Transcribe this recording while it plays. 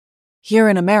Here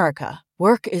in America,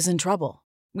 work is in trouble.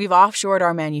 We've offshored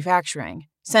our manufacturing,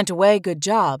 sent away good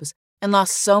jobs, and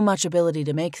lost so much ability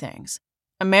to make things.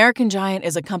 American Giant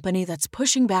is a company that's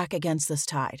pushing back against this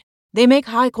tide. They make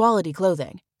high-quality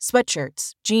clothing,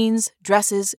 sweatshirts, jeans,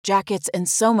 dresses, jackets, and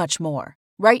so much more,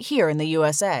 right here in the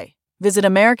USA. Visit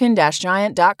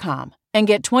American-Giant.com and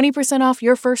get 20% off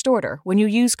your first order when you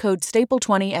use code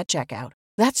STAPLE20 at checkout.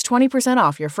 That's 20%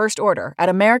 off your first order at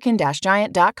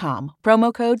American-Giant.com,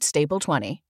 promo code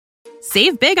STAPLE20.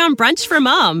 Save big on brunch for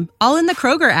mom, all in the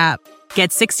Kroger app.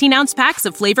 Get 16-ounce packs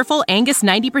of flavorful Angus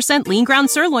 90% lean ground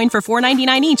sirloin for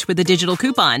 $4.99 each with a digital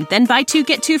coupon. Then buy 2,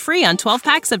 get 2 free on 12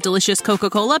 packs of delicious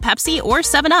Coca-Cola, Pepsi, or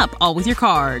 7-Up, all with your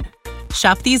card.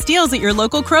 Shop these deals at your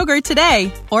local Kroger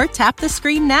today, or tap the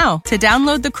screen now to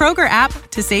download the Kroger app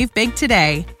to save big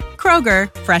today.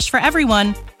 Kroger, fresh for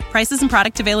everyone. Prices and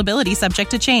product availability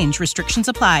subject to change. Restrictions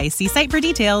apply. See site for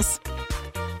details.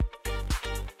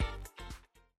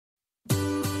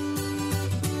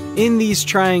 In these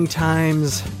trying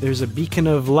times, there's a beacon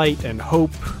of light and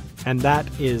hope, and that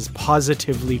is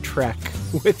Positively Trek,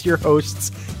 with your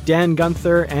hosts, Dan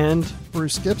Gunther and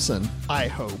Bruce Gibson, I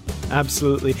hope.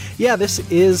 Absolutely. Yeah, this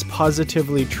is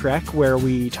Positively Trek, where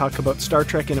we talk about Star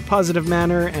Trek in a positive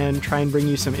manner and try and bring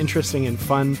you some interesting and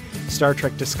fun Star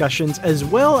Trek discussions, as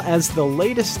well as the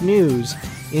latest news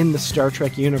in the Star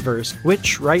Trek universe,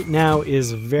 which right now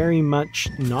is very much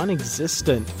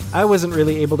non-existent. I wasn't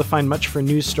really able to find much for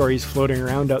news stories floating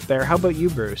around out there. How about you,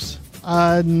 Bruce?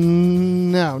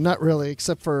 No, not really,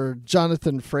 except for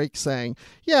Jonathan Frakes saying,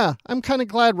 yeah, I'm kind of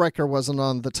glad Riker wasn't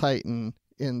on the Titan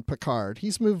in Picard.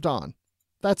 He's moved on.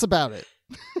 That's about it.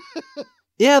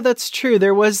 Yeah, that's true.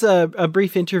 There was a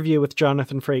brief interview with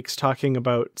Jonathan Frakes talking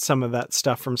about some of that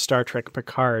stuff from Star Trek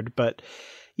Picard, but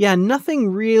yeah,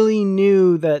 nothing really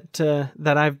new that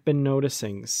I've been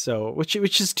noticing. So, which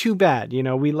is too bad. You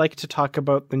know, we like to talk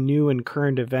about the new and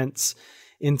current events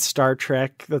in Star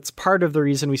Trek. That's part of the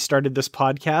reason we started this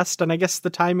podcast, and I guess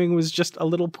the timing was just a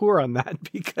little poor on that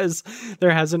because there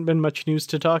hasn't been much news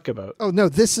to talk about. Oh, no,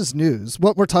 this is news.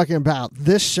 What we're talking about,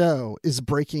 this show is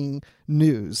breaking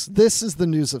news. This is the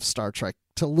news of Star Trek,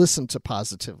 to listen to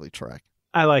Positively Trek.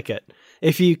 I like it.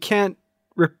 If you can't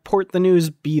report the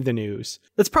news, be the news.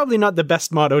 That's probably not the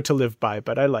best motto to live by,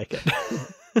 but I like it.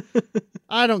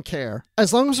 I don't care.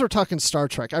 As long as we're talking Star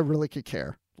Trek, I really could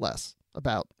care less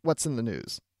about what's in the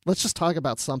news. Let's just talk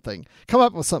about something. Come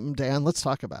up with something, Dan. Let's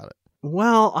talk about it.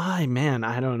 Well, I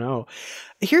don't know.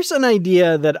 Here's an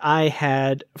idea that I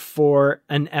had for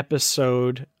an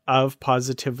episode of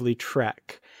Positively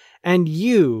Trek. And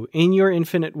you, in your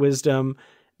infinite wisdom,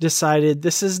 decided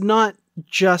this is not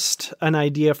just an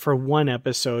idea for one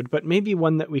episode, but maybe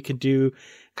one that we could do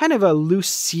kind of a loose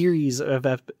series of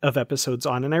episodes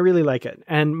on, and I really like it.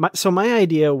 And so my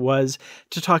idea was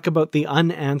to talk about the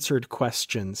unanswered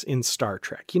questions in Star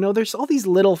Trek. You know, there's all these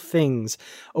little things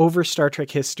over Star Trek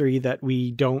history that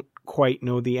we don't quite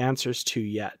know the answers to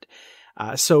yet.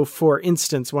 So for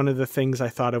instance, one of the things I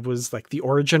thought of was like the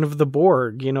origin of the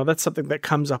Borg. You know, that's something that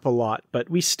comes up a lot, but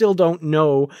we still don't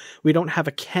know. We don't have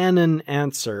a canon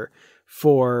answer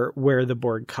for where the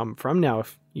Borg come from. Now,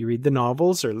 if you read the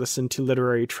novels or listen to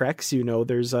literary treks, you know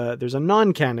there's a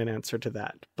non-canon answer to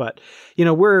that. But, you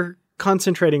know, we're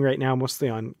concentrating right now mostly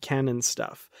on canon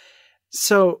stuff.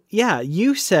 So, yeah,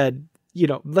 you said, you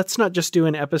know, let's not just do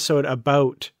an episode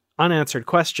about unanswered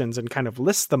questions and kind of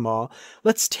list them all.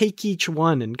 Let's take each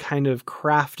one and kind of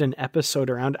craft an episode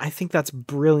around. I think that's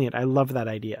brilliant. I love that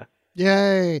idea.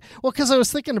 Yay. Well, because I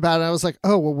was thinking about it, I was like,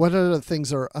 oh, well, what other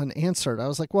things are unanswered? I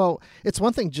was like, well, it's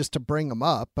one thing just to bring them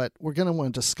up, but we're going to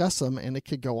want to discuss them and it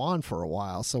could go on for a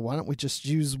while. So why don't we just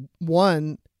use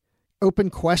one open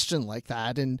question like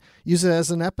that and use it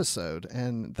as an episode?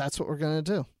 And that's what we're going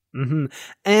to do. Mm-hmm.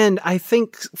 And I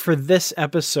think for this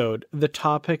episode, the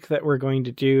topic that we're going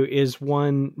to do is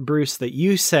one, Bruce, that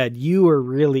you said you were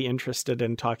really interested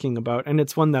in talking about. And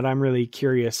it's one that I'm really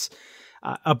curious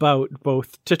about,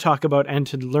 both to talk about and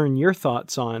to learn your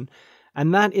thoughts on.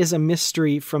 And that is a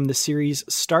mystery from the series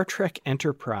Star Trek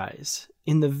Enterprise.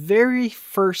 In the very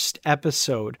first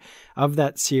episode of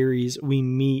that series, we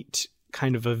meet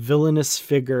kind of a villainous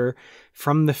figure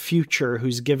from the future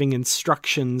who's giving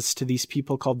instructions to these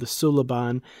people called the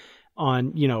Suliban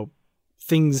on, you know,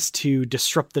 things to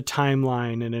disrupt the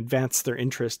timeline and advance their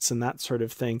interests and that sort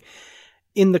of thing.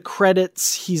 In the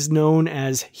credits, he's known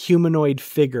as Humanoid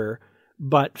Figure,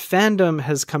 but fandom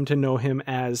has come to know him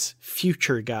as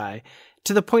Future Guy,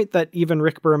 to the point that even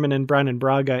Rick Berman and Brannon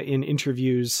Braga in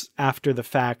interviews after the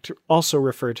fact also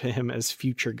refer to him as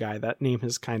Future Guy. That name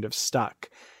has kind of stuck.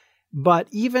 But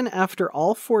even after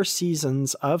all 4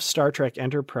 seasons of Star Trek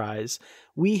Enterprise,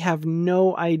 We have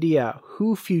no idea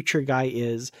who Future Guy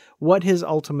is, what his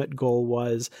ultimate goal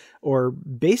was, or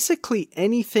basically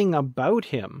anything about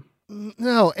him.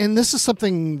 No, and this is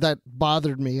something that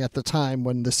bothered me at the time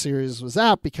when the series was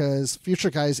out, because Future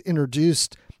Guy is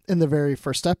introduced in the very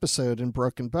first episode in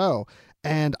Broken Bow,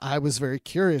 and I was very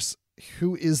curious,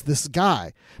 who is this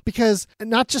guy? Because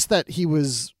not just that he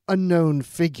was a known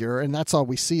figure, and that's all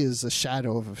we see is a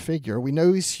shadow of a figure. We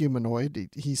know he's humanoid.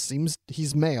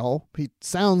 He's male. He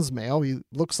sounds male. He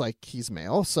looks like he's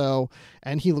male.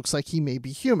 And he looks like he may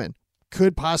be human.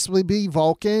 Could possibly be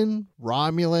Vulcan,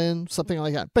 Romulan, something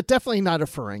like that, but definitely not a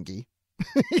Ferengi.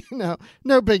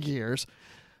 No big ears.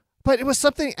 But it was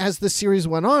something, as the series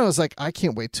went on, I was like, I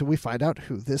can't wait till we find out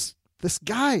who this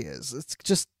guy is. It's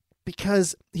just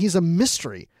because he's a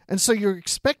mystery. And so you're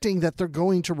expecting that they're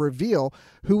going to reveal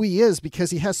who he is,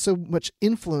 because he has so much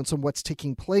influence on what's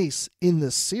taking place in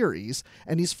this series,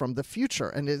 and he's from the future.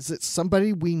 And is it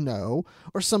somebody we know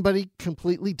or somebody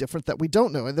completely different that we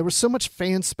don't know? And there was so much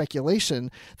fan speculation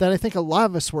that I think a lot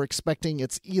of us were expecting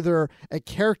it's either a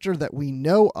character that we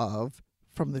know of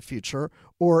from the future,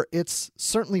 or it's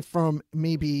certainly from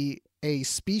maybe a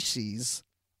species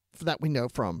that we know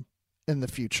from in the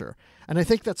future. And I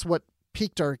think that's what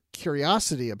piqued our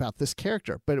curiosity about this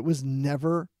character, but it was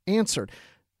never answered.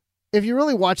 If you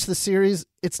really watch the series,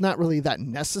 it's not really that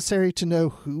necessary to know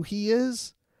who he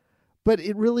is, but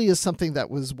it really is something that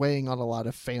was weighing on a lot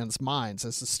of fans' minds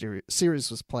as the series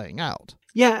was playing out.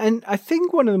 Yeah, and I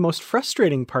think one of the most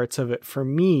frustrating parts of it for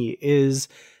me is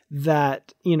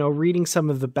that, reading some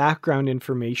of the background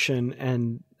information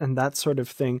and that sort of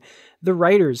thing, the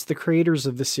writers, the creators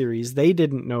of the series, they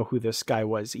didn't know who this guy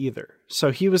was either.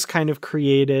 So he was kind of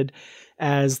created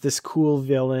as this cool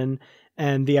villain.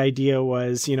 And the idea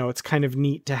was, it's kind of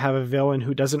neat to have a villain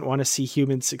who doesn't want to see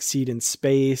humans succeed in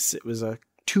space. It was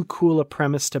too cool a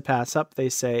premise to pass up, they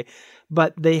say.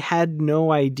 But they had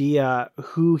no idea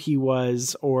who he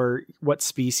was or what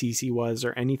species he was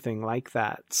or anything like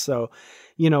that. So,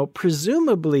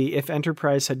 presumably if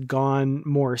Enterprise had gone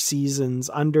more seasons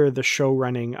under the show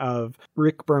running of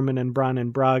Rick Berman and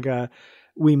Brannon Braga,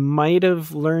 we might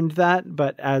have learned that.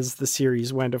 But as the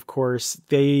series went, of course,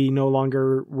 they no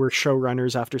longer were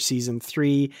showrunners after season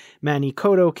 3. Manny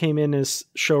Coto came in as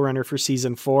showrunner for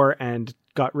season 4 and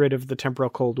got rid of the temporal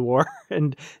Cold War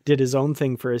and did his own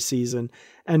thing for a season.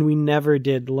 And we never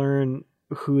did learn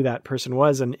who that person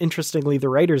was. And interestingly, the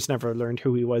writers never learned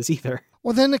who he was either.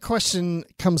 Well, then the question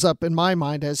comes up in my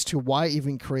mind as to why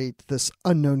even create this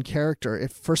unknown character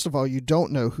if, first of all, you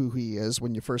don't know who he is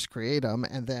when you first create him,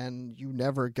 and then you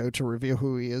never go to reveal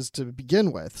who he is to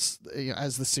begin with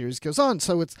as the series goes on.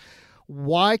 So it's,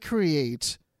 why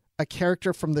create a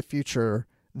character from the future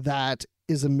that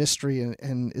is a mystery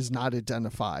and is not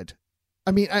identified?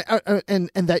 I mean, and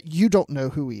that you don't know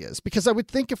who he is. Because I would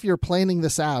think if you're planning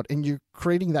this out and you're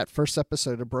creating that first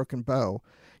episode of Broken Bow,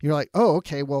 you're like, oh,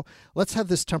 okay, well, let's have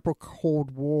this temporal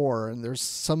Cold War, and there's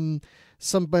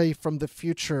somebody from the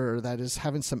future that is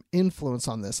having some influence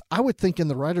on this. I would think in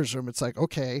the writer's room, it's like,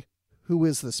 okay, who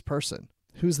is this person?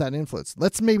 Who's that influence?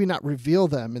 Let's maybe not reveal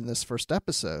them in this first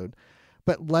episode,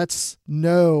 but let's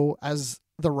know as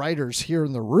the writers here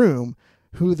in the room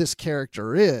who this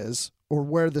character is or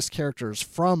where this character is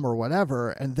from or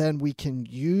whatever, and then we can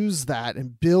use that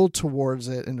and build towards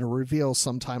it and to reveal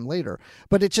sometime later.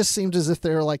 But it just seemed as if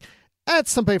they're like,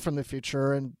 it's somebody from the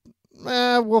future and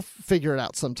we'll figure it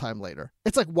out sometime later.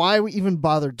 It's like, why we even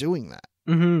bother doing that?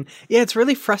 Mm-hmm. Yeah, it's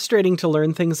really frustrating to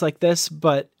learn things like this,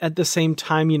 but at the same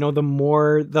time, the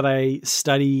more that I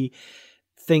study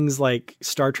things like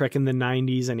Star Trek in the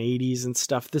 90s and 80s and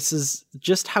stuff, this is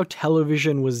just how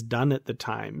television was done at the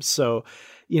time. So,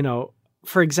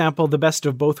 for example, The Best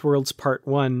of Both Worlds Part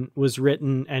 1 was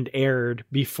written and aired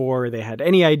before they had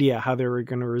any idea how they were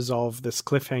going to resolve this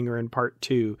cliffhanger in Part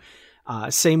 2.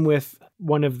 Same with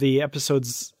one of the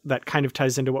episodes that kind of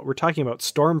ties into what we're talking about,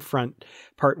 Stormfront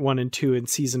Part 1 and 2 in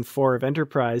Season 4 of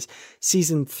Enterprise.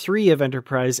 Season 3 of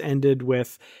Enterprise ended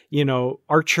with,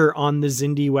 Archer on the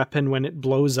Xindi weapon when it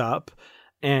blows up,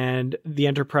 and the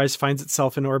Enterprise finds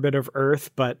itself in orbit of Earth,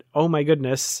 but oh my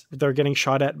goodness, they're getting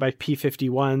shot at by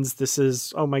P-51s. This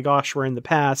is, oh my gosh, we're in the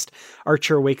past.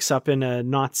 Archer wakes up in a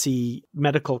Nazi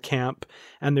medical camp,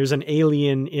 and there's an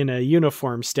alien in a Nazi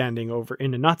uniform standing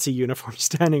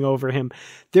over him.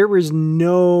 There was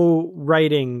no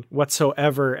writing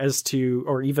whatsoever as to,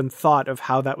 or even thought of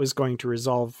how that was going to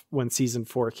resolve when season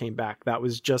 4 came back. That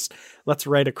was just, let's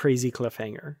write a crazy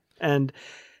cliffhanger. And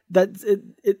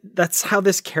that's how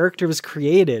this character was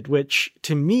created, which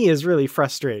to me is really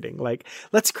frustrating. Like,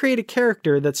 let's create a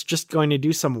character that's just going to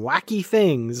do some wacky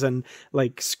things and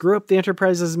like screw up the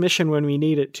Enterprise's mission when we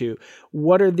need it to.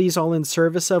 What are these all in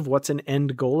service of? What's an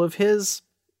end goal of his?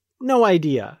 No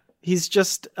idea. He's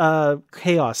just a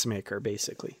chaos maker,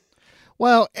 basically.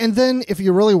 Well, and then if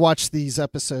you really watch these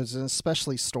episodes, and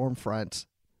especially Stormfront,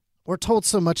 we're told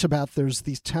so much about there's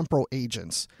these temporal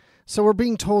agents. So we're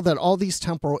being told that all these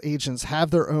temporal agents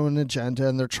have their own agenda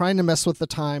and they're trying to mess with the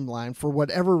timeline for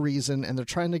whatever reason, and they're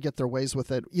trying to get their ways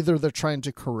with it. Either they're trying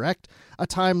to correct a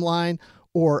timeline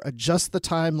or adjust the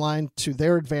timeline to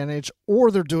their advantage,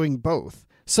 or they're doing both.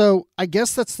 So I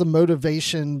guess that's the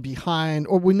motivation behind,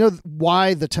 or we know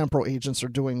why the temporal agents are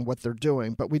doing what they're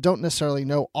doing, but we don't necessarily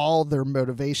know all their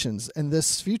motivations. And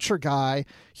this future guy,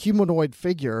 humanoid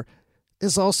figure,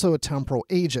 is also a temporal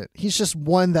agent. He's just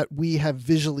one that we have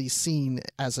visually seen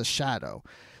as a shadow.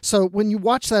 So when you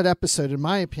watch that episode, in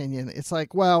my opinion, it's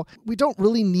like, well, we don't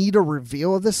really need a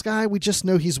reveal of this guy. We just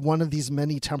know he's one of these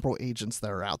many temporal agents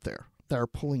that are out there that are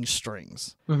pulling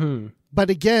strings. Mm-hmm. But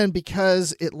again,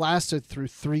 because it lasted through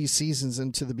 3 seasons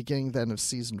into the beginning then of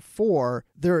season 4,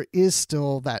 there is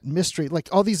still that mystery. Like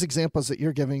all these examples that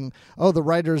you're giving, the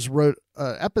writers wrote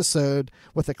an episode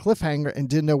with a cliffhanger and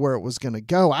didn't know where it was going to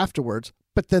go afterwards,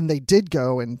 but then they did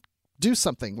go and do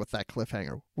something with that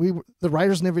cliffhanger. The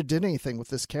writers never did anything with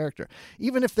this character.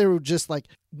 Even if they were just like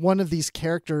one of these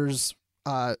characters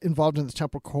involved in the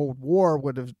Temporal Cold War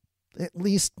would have at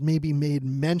least maybe made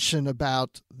mention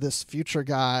about this future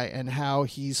guy and how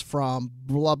he's from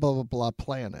blah, blah, blah, blah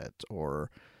planet, or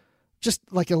just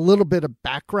like a little bit of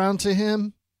background to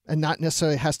him and not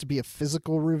necessarily has to be a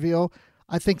physical reveal.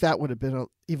 I think that would have been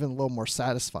even a little more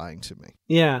satisfying to me.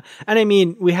 Yeah. And I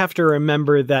mean, we have to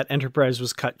remember that Enterprise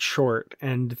was cut short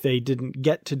and they didn't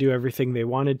get to do everything they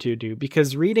wanted to do,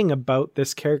 because reading about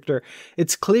this character,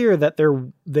 it's clear that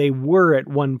they were at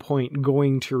one point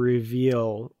going to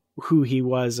reveal who he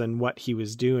was and what he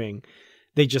was doing.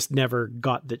 They just never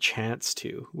got the chance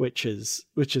to, which is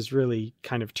really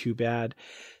kind of too bad.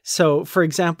 So, for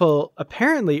example,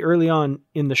 apparently early on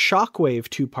in the Shockwave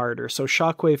 2-parter, so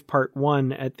Shockwave Part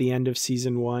 1 at the end of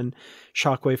Season 1,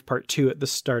 Shockwave Part 2 at the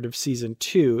start of Season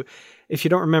 2, if you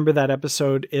don't remember that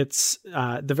episode, it's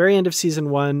the very end of Season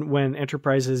 1 when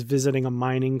Enterprise is visiting a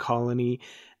mining colony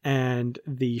and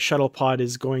the shuttle pod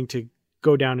is going to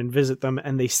go down and visit them,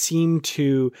 and they seem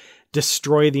to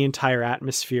destroy the entire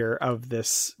atmosphere of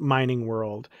this mining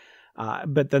world.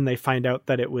 But then they find out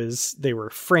that they were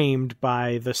framed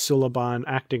by the Suliban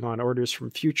acting on orders from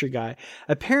Future Guy.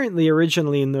 Apparently,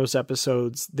 originally in those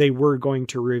episodes, they were going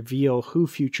to reveal who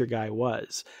Future Guy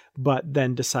was, but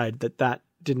then decide that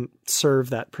didn't serve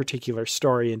that particular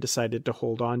story and decided to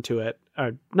hold on to it.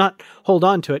 Not hold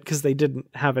on to it because they didn't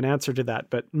have an answer to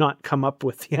that, but not come up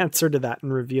with the answer to that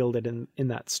and revealed it in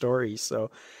that story.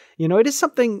 So, it is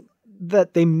something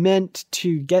that they meant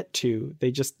to get to.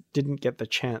 They just didn't get the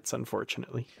chance,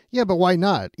 unfortunately. Yeah, but why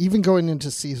not? Even going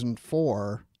into Season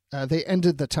 4, they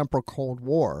ended the Temporal Cold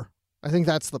War. I think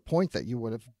that's the point, that you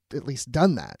would have at least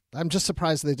done that. I'm just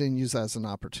surprised they didn't use that as an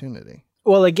opportunity.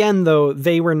 Well, again, though,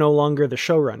 they were no longer the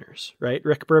showrunners, right?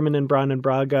 Rick Berman and Brannon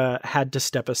Braga had to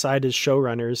step aside as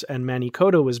showrunners, and Manny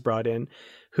Coto was brought in,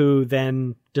 who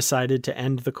then decided to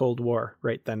end the Cold War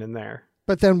right then and there.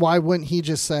 But then why wouldn't he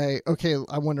just say, okay,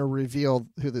 I want to reveal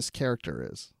who this character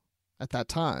is at that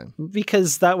time?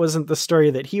 Because that wasn't the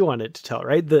story that he wanted to tell,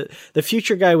 right? The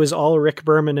Future Guy was all Rick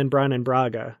Berman and Brannon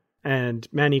Braga. And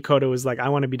Manny Coto was like, I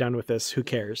want to be done with this. Who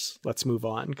cares? Let's move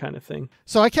on, kind of thing.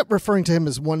 So I kept referring to him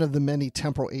as one of the many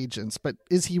temporal agents, but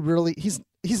is he really?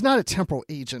 He's not a temporal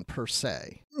agent per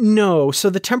se. No.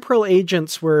 So the temporal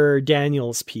agents were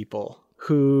Daniel's people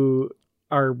who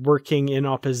are working in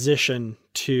opposition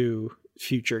to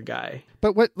Future Guy.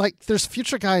 But there's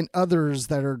Future Guy and others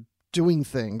that are doing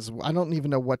things. I don't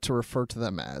even know what to refer to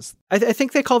them as. I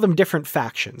think they call them different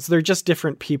factions. They're just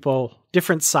different people,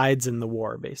 different sides in the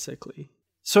war, basically.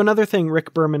 So another thing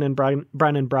Rick Berman and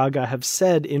Brannon Braga have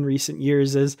said in recent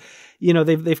years is,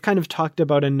 they've kind of talked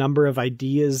about a number of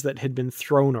ideas that had been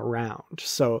thrown around.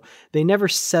 So they never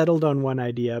settled on one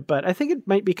idea, but I think it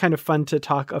might be kind of fun to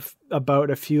talk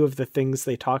about a few of the things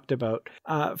they talked about.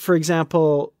 For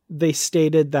example, they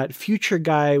stated that Future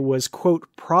Guy was, quote,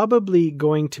 probably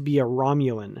going to be a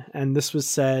Romulan. And this was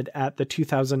said at the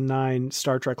 2009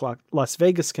 Star Trek Las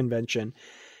Vegas convention.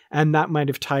 And that might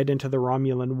have tied into the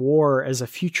Romulan War as a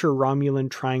future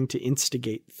Romulan trying to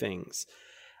instigate things.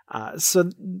 So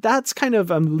that's kind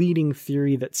of a leading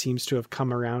theory that seems to have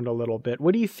come around a little bit.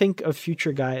 What do you think of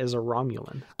Future Guy as a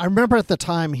Romulan? I remember at the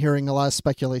time hearing a lot of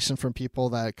speculation from people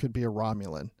that it could be a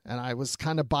Romulan. And I was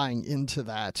kind of buying into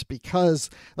that because,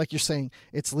 like you're saying,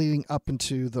 it's leading up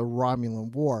into the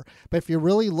Romulan War. But if you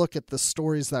really look at the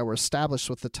stories that were established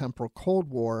with the Temporal Cold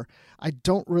War, I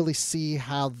don't really see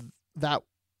how that,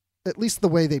 at least the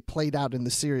way they played out in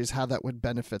the series, how that would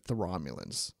benefit the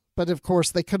Romulans. But of course,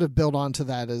 they could have built onto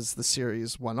that as the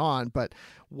series went on. But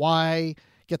why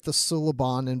get the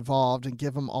Suliban involved and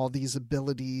give them all these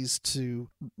abilities to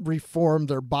reform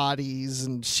their bodies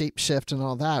and shapeshift and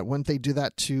all that? Wouldn't they do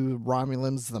that to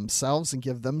Romulans themselves and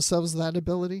give themselves that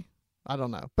ability? I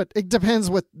don't know. But it depends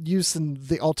what use and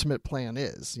the ultimate plan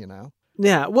is, you know?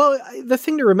 Yeah, well, the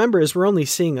thing to remember is we're only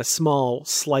seeing a small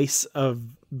slice of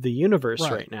the universe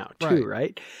right now, too,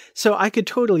 right? So I could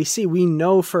totally see, we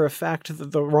know for a fact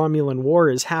that the Romulan War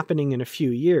is happening in a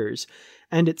few years.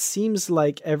 And it seems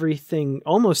like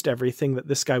almost everything that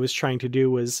this guy was trying to do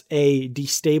was A,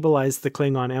 destabilize the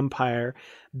Klingon Empire,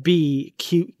 B,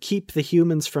 keep the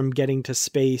humans from getting to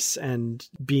space and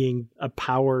being a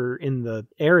power in the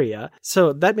area.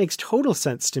 So that makes total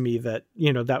sense to me that,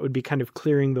 that would be kind of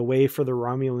clearing the way for the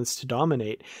Romulans to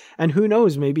dominate. And who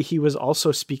knows, maybe he was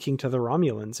also speaking to the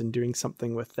Romulans and doing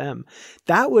something with them.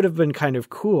 That would have been kind of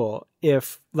cool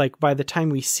if, like, by the time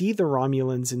we see the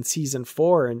Romulans in season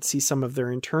 4 and see some of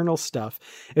their internal stuff,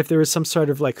 if there was some sort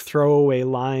of like throwaway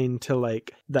line to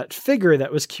like that figure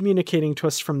that was communicating to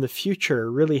us from the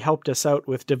future really helped us out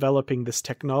with developing this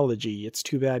technology. It's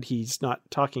too bad he's not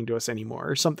talking to us anymore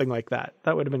or something like that.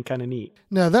 That would have been kind of neat.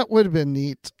 No, that would have been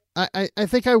neat. I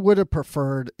think I would have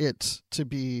preferred it to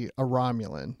be a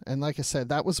Romulan. And like I said,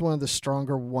 that was one of the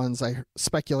stronger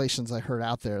speculations I heard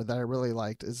out there that I really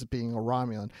liked, is being a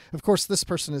Romulan. Of course, this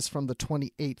person is from the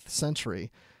 28th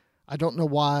century. I don't know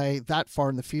why that far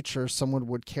in the future someone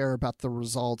would care about the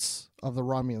results of the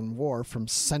Romulan War from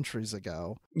centuries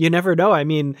ago. You never know. I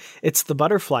mean, it's the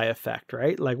butterfly effect,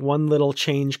 right? Like one little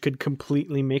change could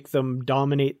completely make them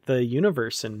dominate the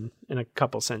universe in a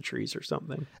couple centuries or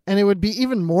something. And it would be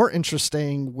even more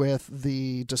interesting with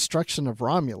the destruction of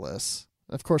Romulus.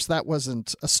 Of course, that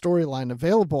wasn't a storyline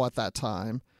available at that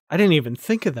time. I didn't even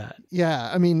think of that.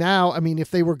 Yeah, if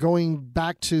they were going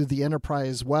back to the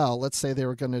Enterprise, let's say they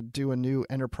were going to do a new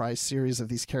Enterprise series of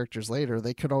these characters later,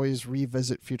 they could always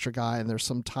revisit Future Guy, and there's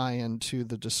some tie-in to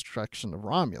the destruction of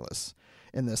Romulus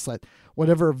in this. Like,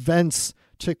 whatever events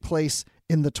took place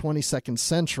in the 22nd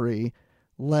century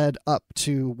led up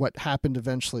to what happened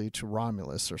eventually to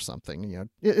Romulus or something.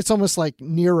 It's almost like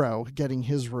Nero getting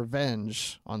his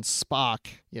revenge on Spock,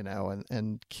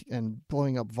 and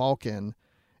blowing up Vulcan.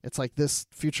 It's like this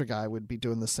Future Guy would be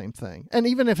doing the same thing. And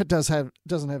even if it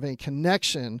doesn't have any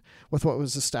connection with what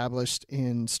was established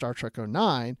in Star Trek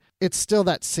 09, it's still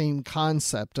that same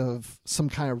concept of some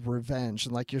kind of revenge.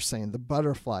 And like you're saying, the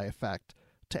butterfly effect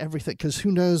to everything. Because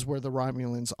who knows where the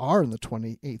Romulans are in the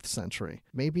 28th century?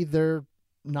 Maybe they're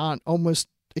not almost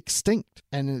extinct,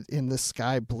 and this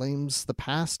guy blames the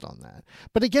past on that.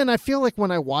 But again, I feel like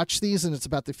when I watch these and it's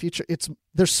about the future,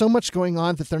 there's so much going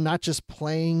on that they're not just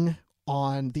playing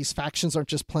on, these factions aren't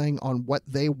just playing on what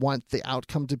they want the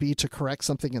outcome to be to correct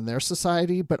something in their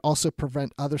society, but also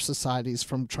prevent other societies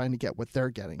from trying to get what they're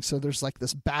getting. So there's like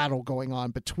this battle going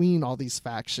on between all these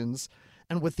factions,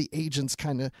 and with the agents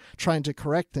kind of trying to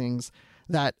correct things,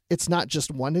 that it's not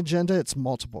just one agenda, it's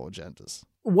multiple agendas.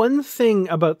 One thing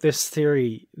about this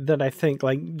theory that I think,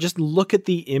 like, just look at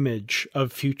the image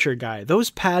of Future Guy.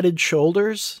 Those padded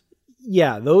shoulders,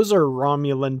 yeah, those are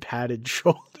Romulan padded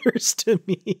shoulders to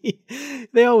me.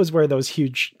 They always wear those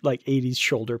huge, like, 80s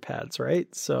shoulder pads, right?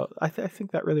 So I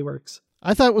think that really works.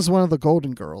 I thought it was one of the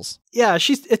Golden Girls. Yeah,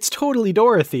 it's totally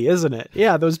Dorothy, isn't it?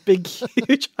 Yeah, those big,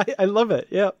 huge, I love it.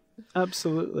 Yeah,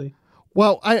 absolutely.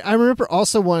 Well, I remember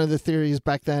also one of the theories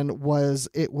back then it was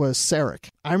Sarek.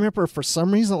 I remember for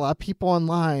some reason a lot of people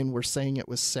online were saying it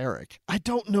was Sarek. I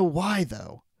don't know why,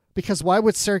 though. Because why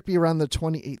would Sarek be around the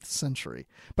 28th century?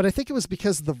 But I think it was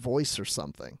because of the voice or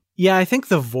something. Yeah, I think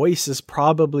the voice is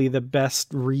probably the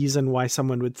best reason why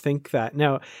someone would think that.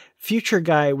 Now, Future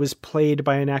Guy was played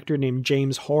by an actor named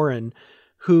James Horan,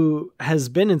 who has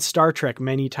been in Star Trek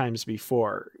many times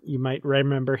before. You might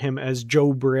remember him as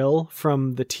Joe Brill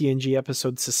from the TNG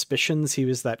episode Suspicions. He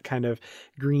was that kind of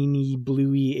greeny,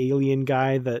 bluey alien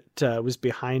guy that was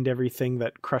behind everything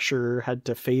that Crusher had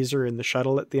to phaser in the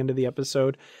shuttle at the end of the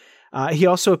episode. He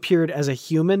also appeared as a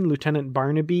human, Lieutenant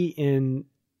Barnaby, in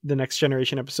the Next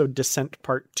Generation episode Descent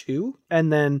Part 2.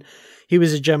 And then he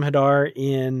was a Jem'Hadar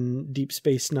in Deep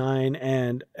Space Nine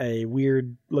and a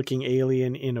weird looking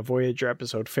alien in a Voyager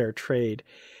episode, Fair Trade.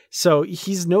 So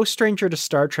he's no stranger to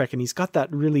Star Trek, and he's got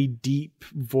that really deep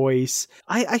voice.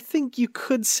 I think you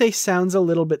could say sounds a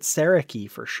little bit Sarek-y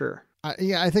for sure.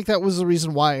 I think that was the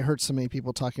reason why I heard so many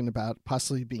people talking about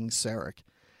possibly being Sarek.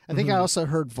 I think I also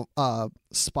heard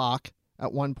Spock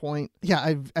at one point.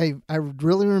 Yeah, I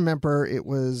really remember it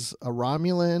was a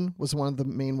Romulan was one of the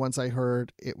main ones I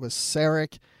heard. It was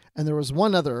Sarek, and there was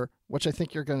one other, which I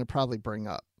think you're going to probably bring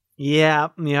up. Yeah,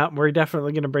 we're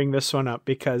definitely going to bring this one up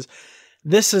because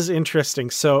this is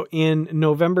interesting. So in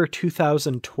November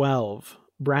 2012,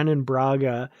 Brannon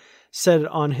Braga said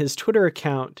on his Twitter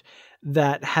account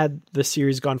that had the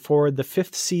series gone forward, the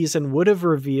 5th season would have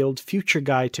revealed Future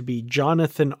Guy to be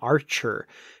Jonathan Archer,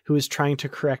 who is trying to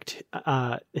correct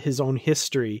his own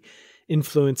history,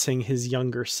 influencing his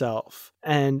younger self.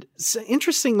 And so,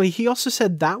 interestingly, he also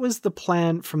said that was the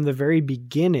plan from the very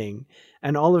beginning,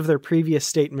 and all of their previous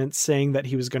statements saying that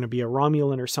he was going to be a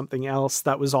Romulan or something else,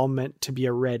 that was all meant to be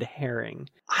a red herring.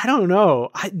 I don't know.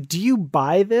 Do you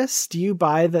buy this? Do you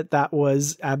buy that that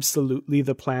was absolutely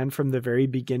the plan from the very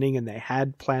beginning and they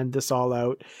had planned this all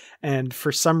out? And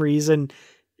for some reason,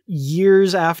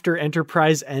 years after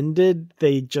Enterprise ended,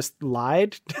 they just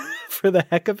lied for the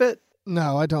heck of it?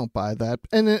 No, I don't buy that.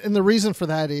 And the reason for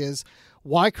that is,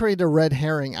 why create a red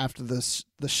herring after the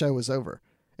show is over?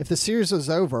 If the series was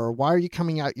over, why are you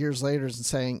coming out years later and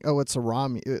saying, oh, it's a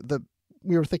Romulan?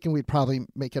 We were thinking we'd probably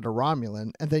make it a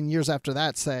Romulan. And then years after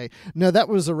that say, no, that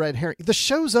was a red herring. The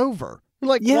show's over.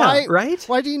 Like, yeah, why, right?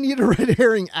 Why do you need a red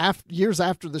herring years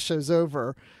after the show's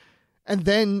over and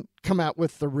then come out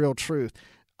with the real truth?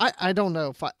 I don't know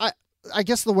if I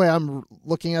guess the way I'm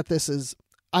looking at this is,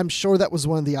 I'm sure that was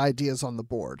one of the ideas on the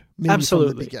board, maybe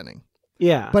Absolutely. from the beginning.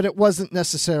 Yeah. But it wasn't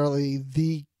necessarily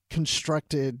the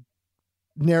constructed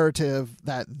narrative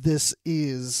that this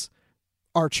is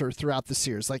Archer throughout the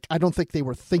series. Like, I don't think they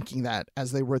were thinking that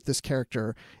as they wrote this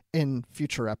character in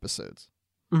future episodes.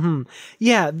 Mm-hmm.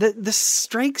 Yeah, this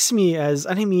strikes me as,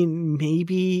 I mean,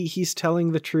 maybe he's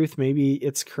telling the truth, maybe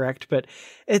it's correct, but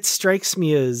it strikes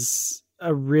me as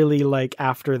a really like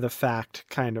after the fact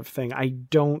kind of thing. I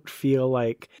don't feel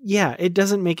like, it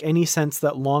doesn't make any sense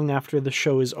that long after the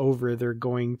show is over, they're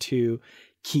going to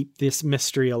keep this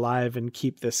mystery alive and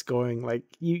keep this going. Like,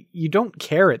 you don't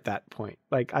care at that point.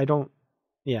 Like, that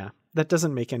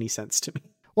doesn't make any sense to me.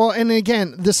 Well, and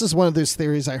again, this is one of those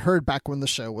theories I heard back when the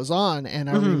show was on, and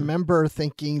I remember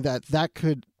thinking that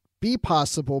could be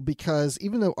possible because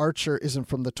even though Archer isn't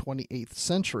from the 28th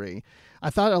century, I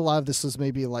thought a lot of this was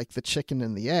maybe like the chicken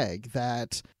and the egg,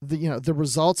 that the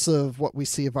results of what we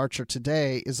see of Archer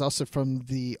today is also from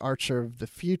the Archer of the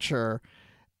future.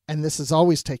 And this has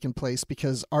always taken place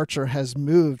because Archer has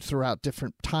moved throughout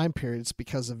different time periods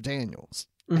because of Daniels.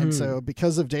 Mm-hmm. And so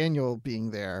because of Daniel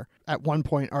being there, at one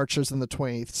point Archer's in the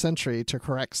 20th century to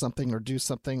correct something or do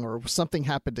something, or something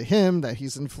happened to him that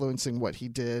he's influencing what he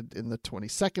did in the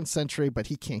 22nd century, but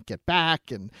he can't get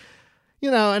back. And,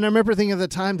 and I remember thinking at the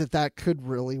time that could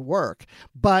really work.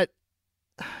 But,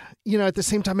 at the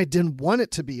same time, I didn't want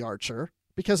it to be Archer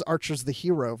because Archer's the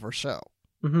hero of our show.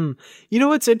 Mm-hmm. You know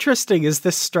what's interesting is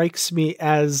this strikes me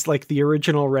as like the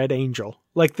original Red Angel.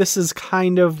 Like, this is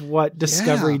kind of what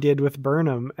Discovery did with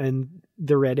Burnham and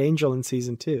the Red Angel in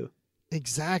season 2.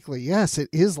 Exactly. Yes, it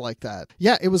is like that.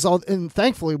 Yeah, it was all, and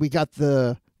thankfully we got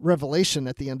the revelation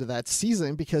at the end of that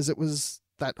season because it was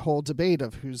that whole debate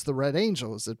of who's the Red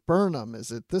Angel. Is it Burnham? Is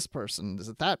it this person? Is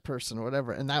it that person or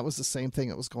whatever? And that was the same thing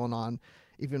that was going on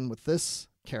even with this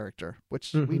character,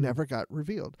 which we never got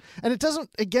revealed. And it doesn't,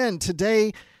 again,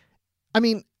 today, I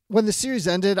mean, when the series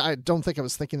ended, I don't think I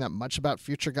was thinking that much about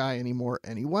Future Guy anymore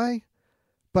anyway.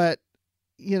 But,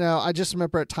 I just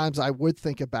remember at times I would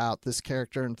think about this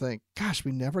character and think, gosh,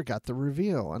 we never got the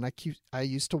reveal. And I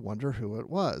used to wonder who it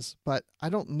was. But I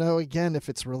don't know, again, if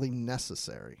it's really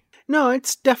necessary. No,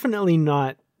 it's definitely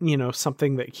not,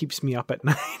 something that keeps me up at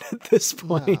night at this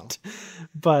point. No.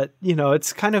 But,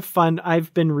 it's kind of fun.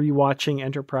 I've been rewatching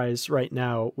Enterprise right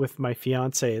now with my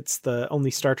fiance. It's the only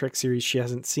Star Trek series she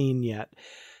hasn't seen yet.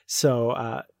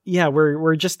 So,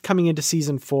 we're just coming into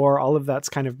season 4. All of that's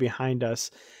kind of behind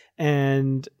us.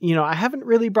 And, I haven't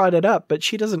really brought it up, but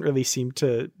she doesn't really seem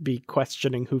to be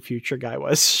questioning who Future Guy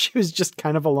was. She was just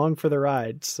kind of along for the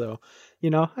ride. So,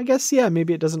 I guess,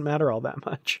 maybe it doesn't matter all that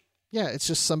much. Yeah, it's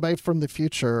just somebody from the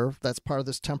future that's part of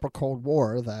this temporal Cold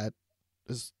War that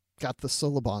has got the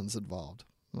Silabons involved.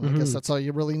 Well, I guess that's all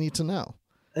you really need to know.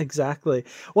 Exactly.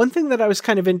 One thing that I was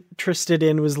kind of interested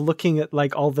in was looking at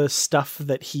like all the stuff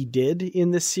that he did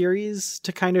in the series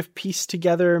to kind of piece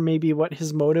together maybe what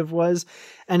his motive was.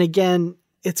 And again,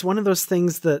 it's one of those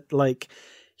things that like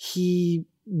he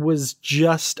was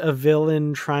just a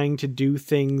villain trying to do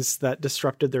things that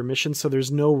disrupted their mission. So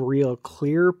there's no real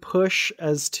clear push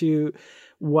as to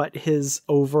what his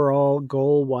overall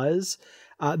goal was.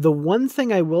 The one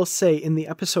thing I will say, in the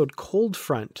episode Cold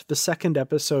Front, the second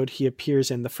episode he appears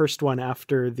in, the first one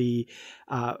after the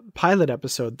pilot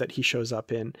episode that he shows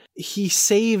up in, he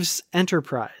saves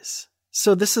Enterprise.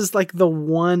 So this is like the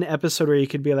one episode where you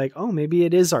could be like, oh, maybe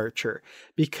it is Archer,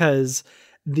 because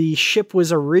the ship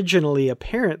was originally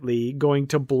apparently going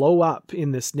to blow up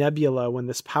in this nebula when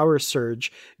this power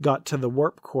surge got to the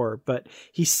warp core, but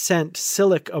he sent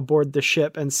Silik aboard the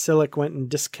ship, and Silik went and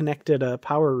disconnected a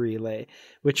power relay,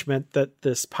 which meant that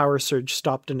this power surge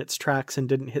stopped in its tracks and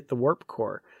didn't hit the warp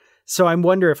core. So I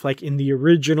wonder if, like, in the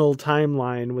original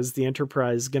timeline, was the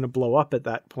Enterprise going to blow up at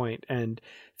that point, and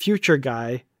Future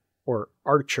Guy, or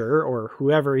Archer, or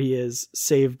whoever he is,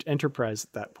 saved Enterprise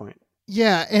at that point.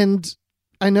 Yeah, and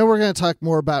I know we're going to talk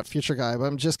more about Future Guy, but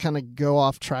I'm just kind of go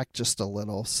off track just a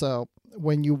little. So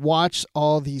when you watch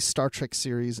all these Star Trek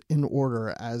series in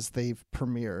order as they've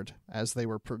premiered, as they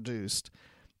were produced,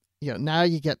 now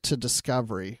you get to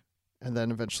Discovery and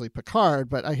then eventually Picard.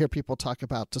 But I hear people talk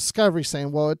about Discovery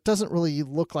saying, well, it doesn't really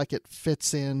look like it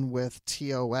fits in with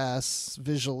TOS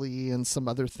visually and some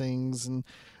other things. And,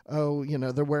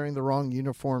 they're wearing the wrong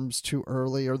uniforms too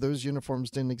early, or those uniforms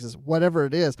didn't exist, whatever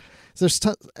it is. There's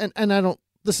and I don't,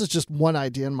 this is just one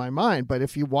idea in my mind, but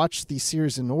if you watch the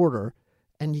series in order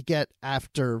and you get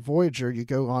after Voyager, you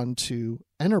go on to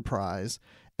Enterprise.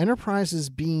 Enterprise is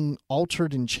being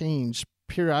altered and changed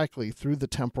periodically through the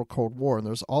temporal Cold War, and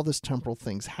there's all this temporal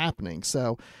things happening.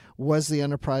 So was the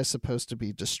Enterprise supposed to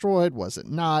be destroyed? Was it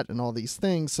not? And all these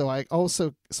things. So I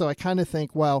kind of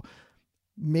think, well,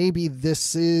 maybe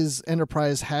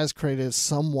Enterprise has created a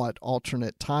somewhat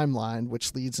alternate timeline,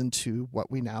 which leads into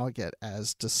what we now get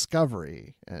as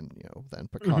Discovery and, then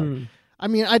Picard. Mm-hmm. I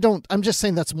mean, I'm just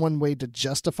saying that's one way to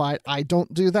justify it. I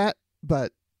don't do that,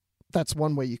 but that's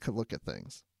one way you could look at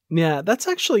things. Yeah, that's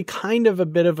actually kind of a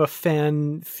bit of a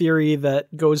fan theory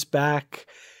that goes back.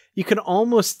 You can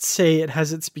almost say it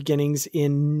has its beginnings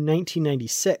in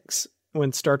 1996.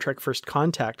 When Star Trek First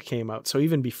Contact came out. So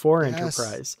even before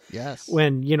Enterprise. Yes.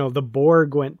 When, the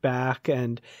Borg went back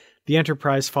and the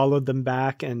Enterprise followed them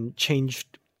back and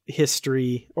changed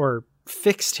history, or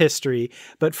fixed history.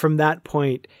 But from that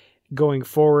point going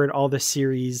forward, all the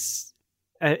series,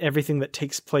 everything that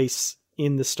takes place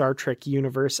in the Star Trek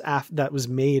universe that was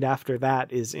made after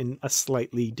that is in a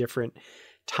slightly different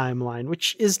timeline,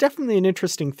 which is definitely an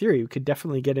interesting theory. We could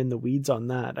definitely get in the weeds on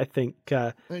that. I think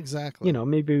exactly.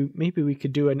 Maybe we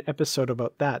could do an episode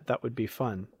about that. That would be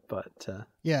fun. But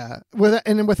yeah,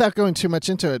 without going too much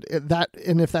into it,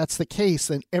 if that's the case,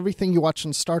 then everything you watch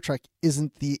in Star Trek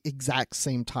isn't the exact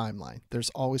same timeline.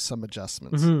 There's always some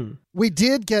adjustments. Mm-hmm. We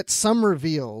did get some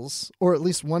reveals, or at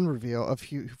least one reveal of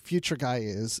who Future Guy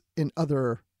is in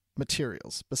other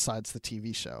materials besides the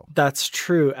TV show. That's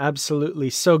true. Absolutely.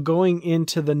 So going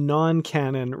into the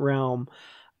non-canon realm,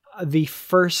 the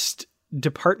first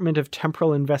Department of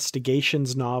Temporal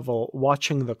Investigations novel,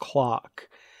 Watching the Clock.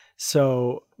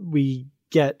 So we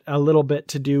get a little bit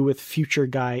to do with Future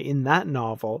Guy in that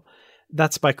novel.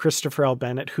 That's by Christopher L.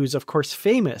 Bennett, who's of course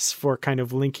famous for kind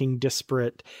of linking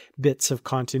disparate bits of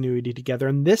continuity together.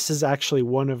 And this is actually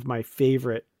one of my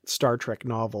favorite Star Trek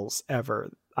novels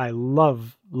ever. I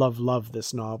love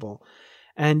this novel.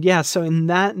 And yeah, so in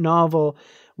that novel,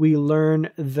 we learn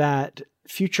that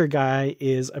Future Guy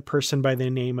is a person by the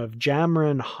name of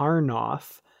Jamran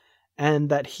Harnoth, and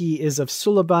that he is of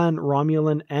Suliban,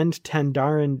 Romulan, and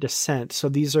Tandaran descent. So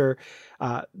these are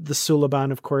the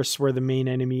Suliban, of course, were the main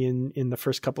enemy in the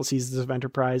first couple seasons of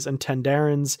Enterprise, and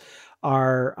Tandarans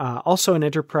are also an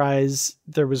Enterprise.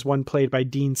 There was one played by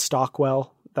Dean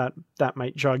Stockwell. That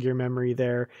might jog your memory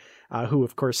there. Who,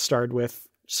 of course, starred with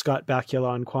Scott Bakula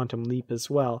on Quantum Leap as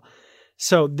well.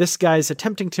 So this guy's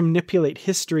attempting to manipulate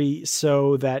history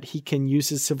so that he can use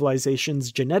his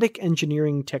civilization's genetic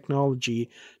engineering technology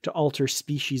to alter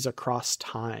species across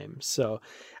time. So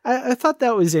I thought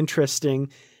that was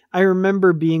interesting. I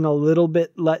remember being a little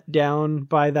bit let down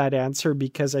by that answer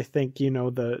because I think,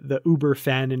 the uber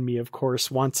fan in me, of course,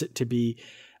 wants it to be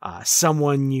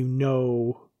someone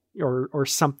or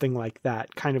something like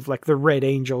that, kind of like the Red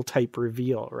Angel type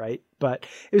reveal, right? But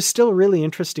it was still a really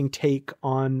interesting take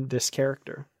on this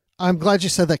character. I'm glad you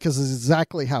said that because it's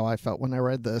exactly how I felt when I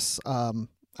read this.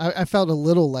 I felt a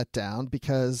little let down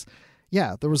because,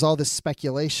 yeah, there was all this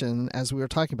speculation as we were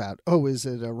talking about. Oh, is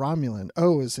it a Romulan?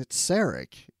 Oh, is it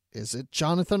Sarek? Is it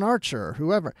Jonathan Archer,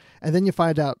 whoever? And then you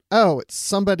find out, oh, it's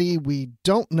somebody we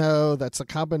don't know that's a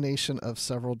combination of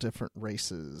several different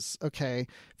races. Okay,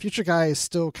 Future Guy is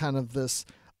still kind of this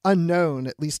unknown,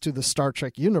 at least to the Star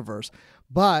Trek universe.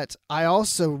 But I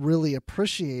also really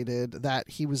appreciated that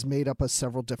he was made up of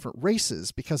several different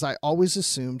races, because I always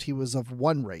assumed he was of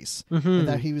one race, and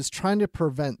that he was trying to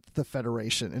prevent the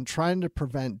Federation and trying to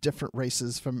prevent different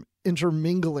races from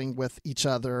intermingling with each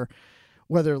other,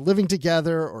 whether living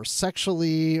together or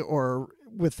sexually or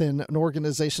within an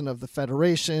organization of the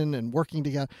Federation and working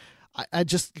together. I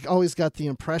just always got the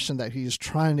impression that he was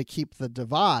trying to keep the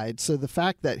divide. So the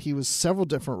fact that he was several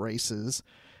different races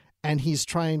and he's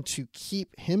trying to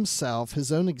keep himself,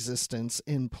 his own existence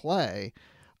in play,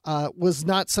 was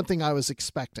not something I was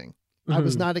expecting. I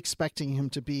was not expecting him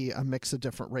to be a mix of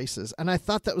different races. And I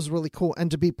thought that was really cool.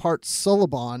 And to be part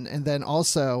Suliban and then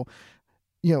also,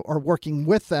 are working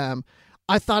with them,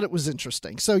 I thought it was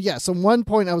interesting. So yes, on one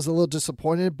point I was a little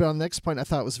disappointed, but on the next point I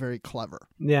thought it was very clever.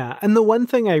 Yeah. And the one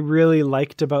thing I really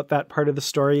liked about that part of the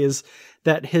story is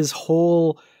that his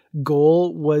whole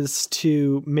goal was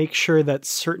to make sure that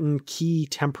certain key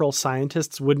temporal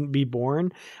scientists wouldn't be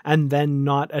born and then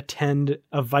not attend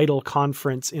a vital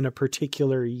conference in a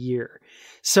particular year.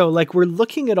 So like we're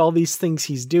looking at all these things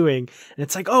he's doing and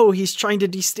it's like, oh, he's trying to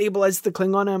destabilize the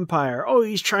Klingon Empire. Oh,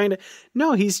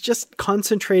 no, he's just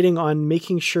concentrating on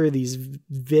making sure these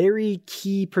very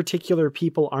key particular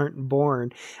people aren't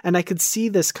born. And I could see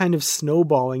this kind of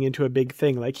snowballing into a big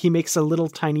thing. Like he makes a little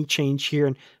tiny change here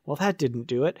and, well, that didn't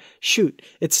do it. Shoot,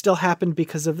 it still happened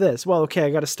because of this. Well, okay,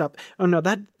 I got to stop. Oh no,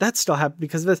 that still happened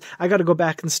because of this. I got to go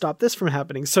back and stop this from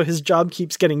happening. So his job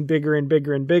keeps getting bigger and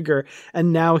bigger and bigger.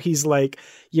 And now he's like,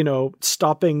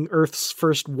 stopping Earth's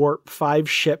first Warp 5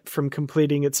 ship from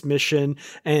completing its mission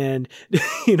and,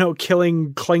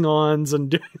 killing Klingons and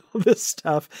doing all this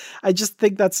stuff. I just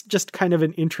think that's just kind of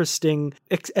an interesting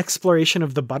exploration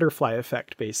of the butterfly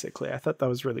effect, basically. I thought that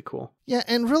was really cool. Yeah,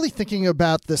 and really thinking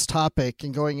about this topic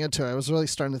and going into it, I was really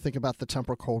starting to think about the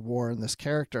Temporal Cold War and this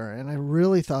character, and I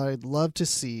really thought I'd love to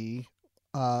see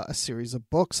a series of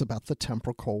books about the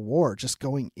Temporal Cold War, just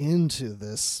going into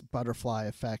this butterfly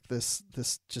effect. This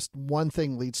just one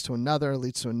thing leads to another,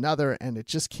 and it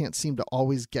just can't seem to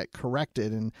always get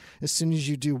corrected. And as soon as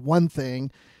you do one thing,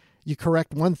 you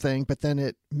correct one thing, but then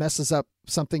it messes up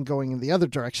something going in the other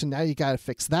direction. Now you got to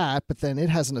fix that, but then it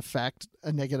has a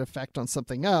negative effect on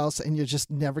something else, and you just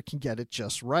never can get it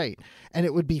just right. And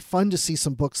it would be fun to see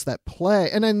some books that play.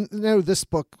 And I know this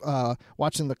book,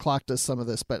 Watching the Clock, does some of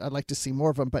this, but I'd like to see more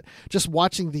of them. But just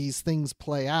watching these things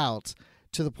play out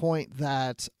to the point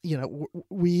that,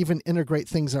 we even integrate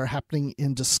things that are happening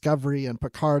in Discovery and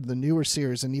Picard, the newer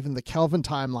series, and even the Kelvin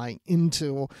timeline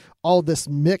into all this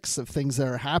mix of things that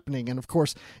are happening. And of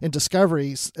course, in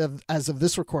Discovery, as of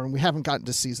this recording, we haven't gotten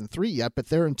to season 3 yet, but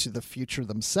they're into the future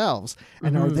themselves.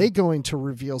 And are they going to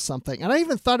reveal something? And I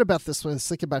even thought about this when I was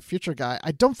thinking about Future Guy.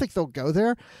 I don't think they'll go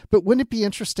there, but wouldn't it be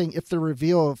interesting if the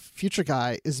reveal of Future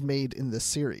Guy is made in this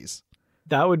series?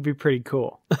 That would be pretty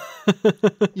cool.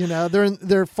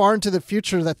 They're far into the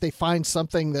future that they find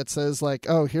something that says like,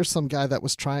 oh, here's some guy that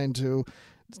was trying to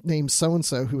name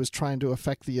so-and-so who was trying to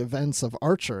affect the events of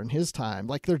Archer in his time.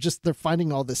 Like they're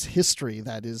finding all this history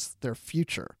that is their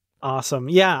future. Awesome.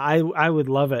 Yeah, I would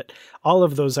love it. All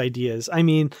of those ideas. I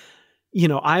mean,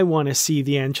 I want to see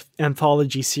the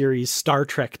anthology series Star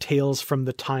Trek Tales from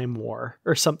the Time War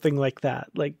or something like that.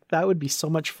 Like that would be so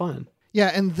much fun. Yeah,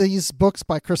 and these books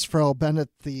by Christopher L. Bennett,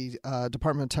 the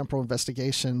Department of Temporal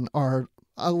Investigation, are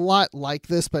a lot like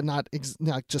this, but not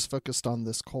just focused on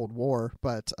this Cold War,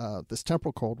 but this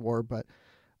Temporal Cold War. But,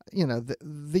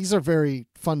 these are very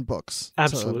fun books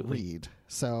to read.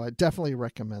 So I definitely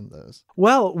recommend those.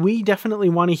 Well, we definitely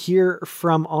want to hear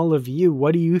from all of you.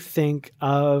 What do you think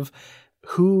of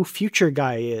who Future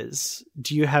Guy is?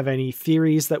 Do you have any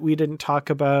theories that we didn't talk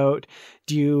about?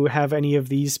 Do you have any of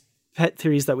these pet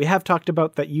theories that we have talked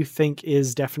about that you think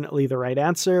is definitely the right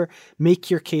answer?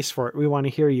 Make your case for it. We want to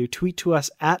hear you. Tweet to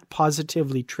us at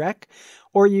PositivelyTrek,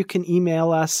 or you can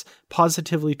email us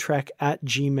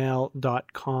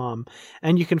positivelytrek@gmail.com.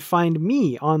 And you can find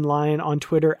me online on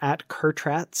Twitter at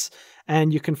Kurtratz.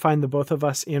 And you can find the both of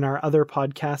us in our other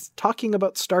podcasts talking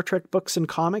about Star Trek books and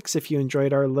comics. If you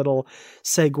enjoyed our little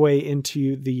segue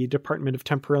into the Department of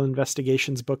Temporal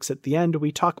Investigations books at the end,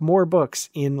 we talk more books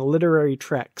in Literary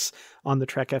Treks on the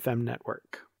Trek FM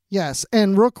network. Yes,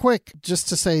 and real quick, just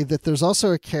to say that there's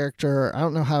also a character, I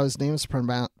don't know how his name is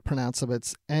pronounced, but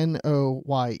it's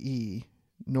Noye,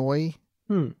 Noye,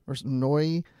 or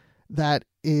Noye, that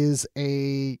is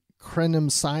a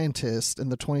Krenim scientist in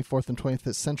the 24th and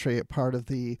 25th century.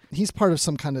 He's part of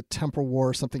some kind of temporal war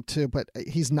or something too, but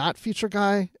he's not Future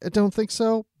Guy. I don't think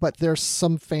so, but there's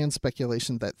some fan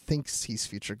speculation that thinks he's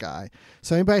Future Guy.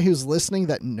 So anybody who's listening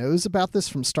that knows about this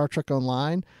from Star Trek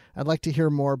Online, I'd like to hear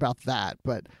more about that.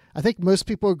 But I think most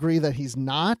people agree that he's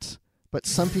not, but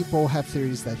some people have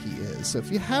theories that he is. So if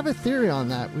you have a theory on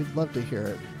that, we'd love to hear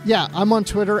it. Yeah, I'm on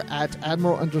Twitter at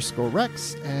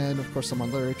Admiral_Rex, and of course I'm on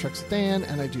Larry Treks Dan,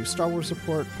 and I do Star Wars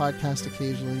Report podcast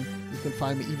occasionally. You can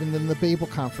find me even in the Babel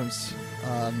Conference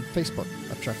on Facebook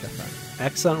of Trek FM.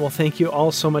 Excellent. Well, thank you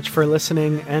all so much for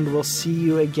listening, and we'll see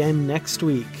you again next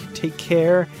week. Take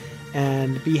care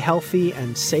and be healthy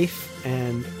and safe,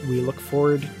 and we look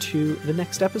forward to the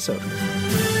next episode.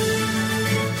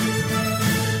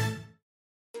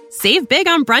 Save big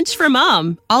on brunch for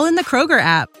mom, all in the Kroger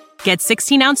app. Get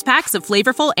 16-ounce packs of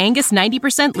flavorful Angus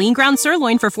 90% lean ground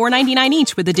sirloin for $4.99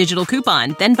 each with a digital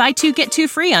coupon. Then buy 2, get 2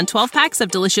 free on 12 packs of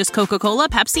delicious Coca-Cola,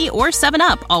 Pepsi, or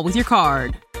 7-Up, all with your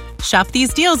card. Shop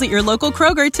these deals at your local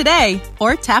Kroger today,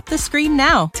 or tap the screen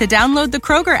now to download the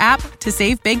Kroger app to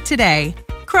save big today.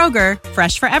 Kroger,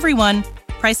 fresh for everyone.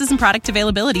 Prices and product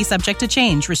availability subject to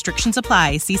change. Restrictions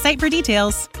apply. See site for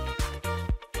details.